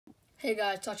Hey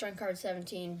guys, Touchdown Card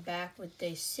 17 back with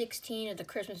day 16 of the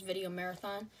Christmas video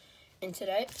marathon. And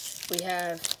today we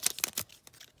have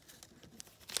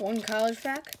one college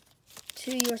pack,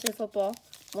 2 USA football,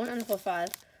 1 NFL 5,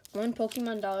 1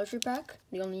 Pokemon Dollar Tree pack,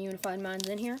 the only unified minds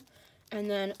in here, and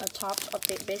then a top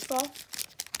update baseball.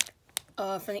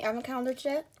 For the album calendar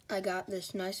today, I got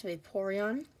this nice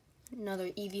Vaporeon, another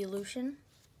Evolution,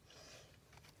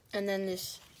 and then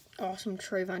this awesome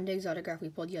Trayvon Diggs autograph we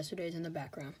pulled yesterday is in the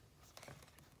background.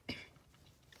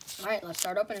 Alright, let's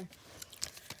start opening.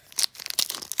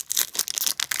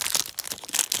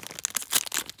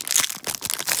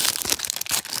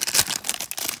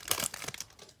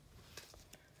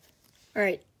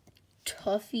 Alright,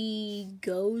 Tuffy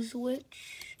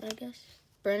Gozwich, I guess.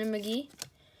 Brandon McGee,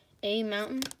 A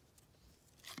Mountain.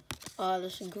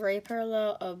 This gray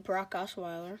parallel of Brock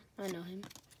Osweiler. I know him.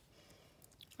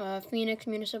 Phoenix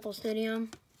Municipal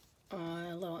Stadium.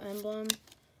 A little emblem.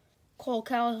 Cole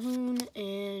Calhoun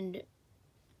and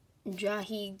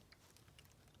Jahi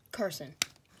Carson.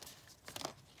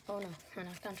 Oh no, I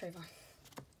knocked down Trayvon.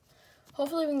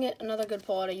 Hopefully we can get another good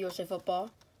pull out of USA football.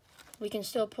 We can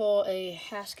still pull a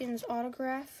Haskins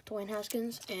autograph, Dwayne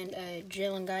Haskins, and a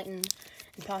Jalen Guyton,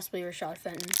 and possibly Rashad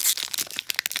Fenton.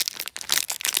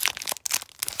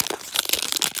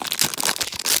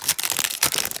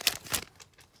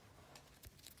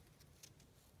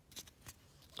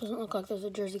 Doesn't look like there's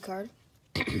a jersey card.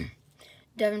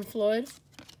 Devin Floyd,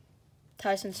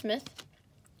 Tyson Smith,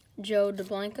 Joe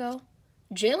DeBlanco,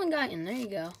 Jalen Guyton, there you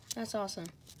go. That's awesome.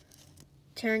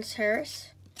 Terrence Harris,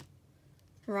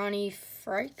 Ronnie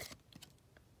Freich,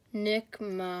 Nick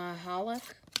Mahalik,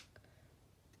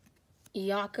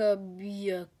 Jakob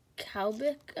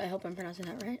Kaubik, I hope I'm pronouncing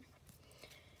that right,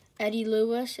 Eddie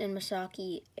Lewis and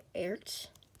Masaki Ertz,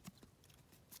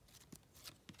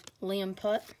 Liam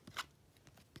Putt,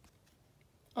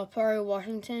 Alpari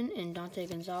Washington and Dante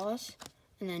Gonzalez,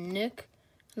 and then Nick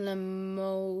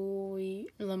Lemoynon.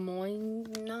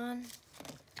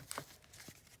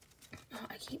 Oh,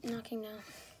 I keep knocking down.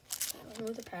 Let's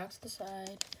move the packs to the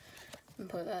side and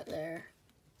put that there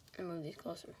and move these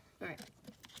closer. Alright.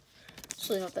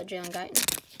 Sleeve up that Jalen Guyton.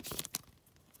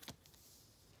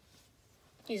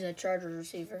 He's a Chargers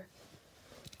receiver.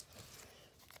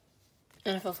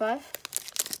 NFL 5.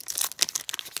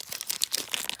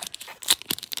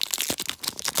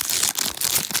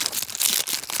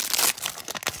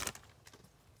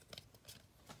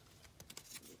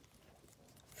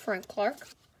 Frank Clark,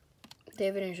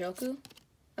 David Njoku,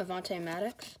 Avonte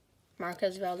Maddox,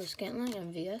 Marquez Valdes-Scantling,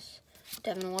 MVS,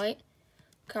 Devin White,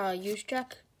 Kyle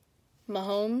Juszczyk,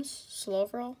 Mahomes, slow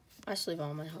roll. I sleeve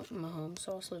all my Mahomes,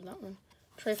 so I'll sleeve that one.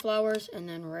 Trey Flowers, and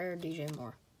then rare DJ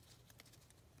Moore.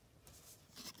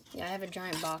 Yeah, I have a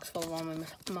giant box full of all my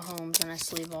Mahomes, and I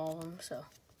sleeve all of them, so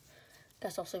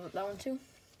guess I'll sleeve up that one too.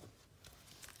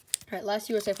 Alright, last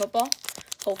USA football.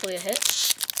 Hopefully a hit.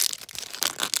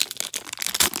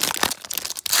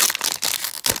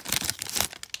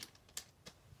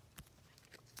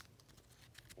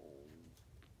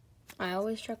 I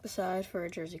always check the side for a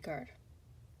jersey card.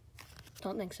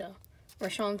 Don't think so.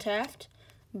 Rashawn Taft,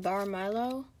 Bar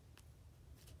Milo.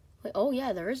 Wait, oh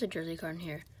yeah, there is a jersey card in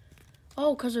here.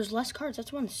 Oh, because there's less cards.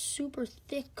 That's one super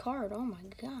thick card. Oh my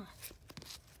gosh.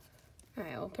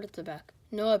 Alright, I'll put it to the back.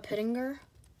 Noah Pittinger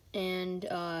and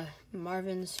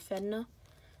Marvin Sfedna.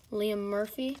 Liam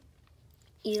Murphy,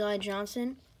 Eli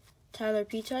Johnson, Tyler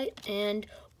Petite, and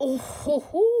oh ho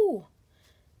ho!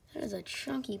 That is a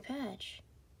chunky patch.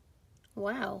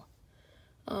 Wow.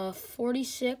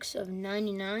 46 of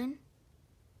 99.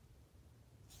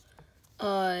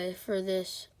 For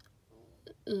this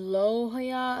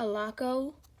Lohia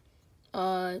Alaco,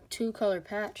 2-color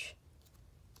patch.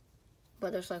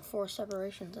 But there's like 4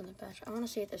 separations in the patch. I want to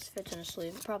see if this fits in a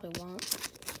sleeve. It probably won't.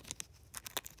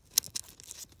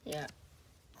 Yeah.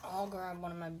 I'll grab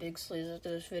one of my big sleeves after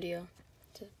this video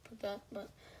to put that, but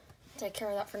take care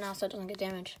of that for now so it doesn't get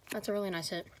damaged. That's a really nice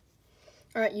hit.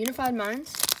 Alright, Unified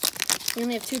Minds. We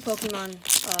only have 2 Pokemon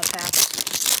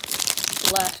packs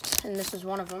left, and this is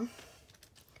one of them.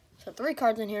 So 3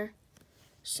 cards in here.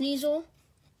 Sneasel,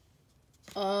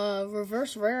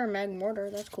 Reverse Rare Magmortar,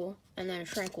 that's cool, and then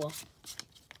Tranquil.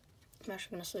 I'm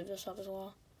actually going to sleeve this up as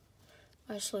well.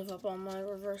 I sleeve up all my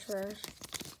Reverse Rares.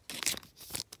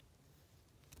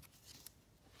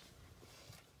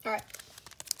 Alright.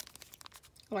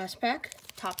 Last pack,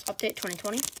 Topps Update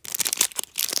 2020.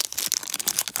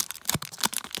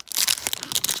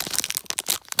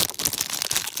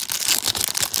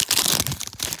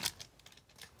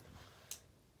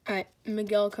 Alright,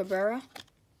 Miguel Cabrera,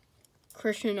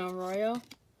 Christian Arroyo,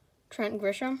 Trent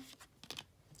Grisham,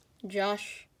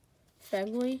 Josh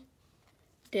Fegley,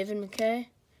 David McKay,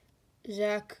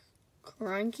 Zach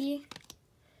Greinke,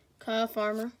 Kyle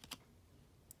Farmer,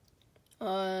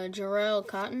 Jarrell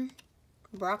Cotton,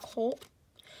 Brock Holt.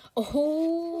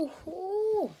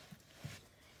 Oh,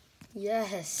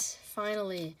 yes,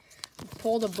 finally.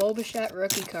 Pulled a Bo Bichette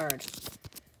rookie card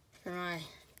for my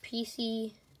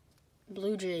PC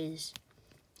Blue Jays.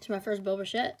 It's my first Bo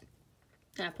Bichette,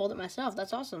 and I pulled it myself.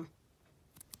 That's awesome.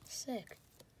 Sick.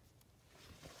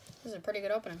 This is a pretty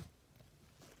good opening.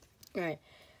 All right,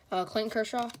 Clayton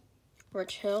Kershaw,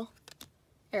 Rich Hill,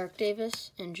 Eric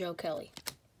Davis, and Joe Kelly.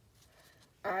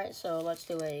 All right, so let's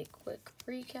do a quick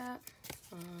recap.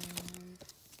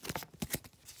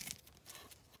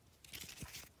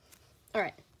 All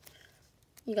right,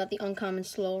 you got the uncommon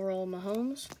slow roll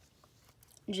Mahomes,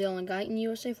 Jalen Guyton,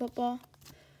 USA Football,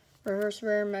 reverse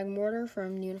rare McMortar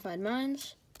from Unified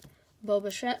Minds, Bo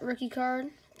Bichette rookie card,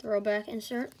 throwback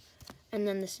insert, and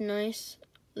then this nice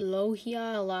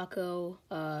Lohia Laco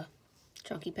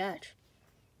chunky patch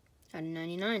out of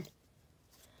 99.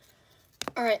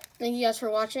 All right, thank you guys for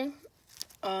watching.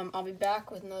 I'll be back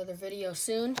with another video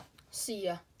soon. See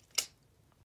ya.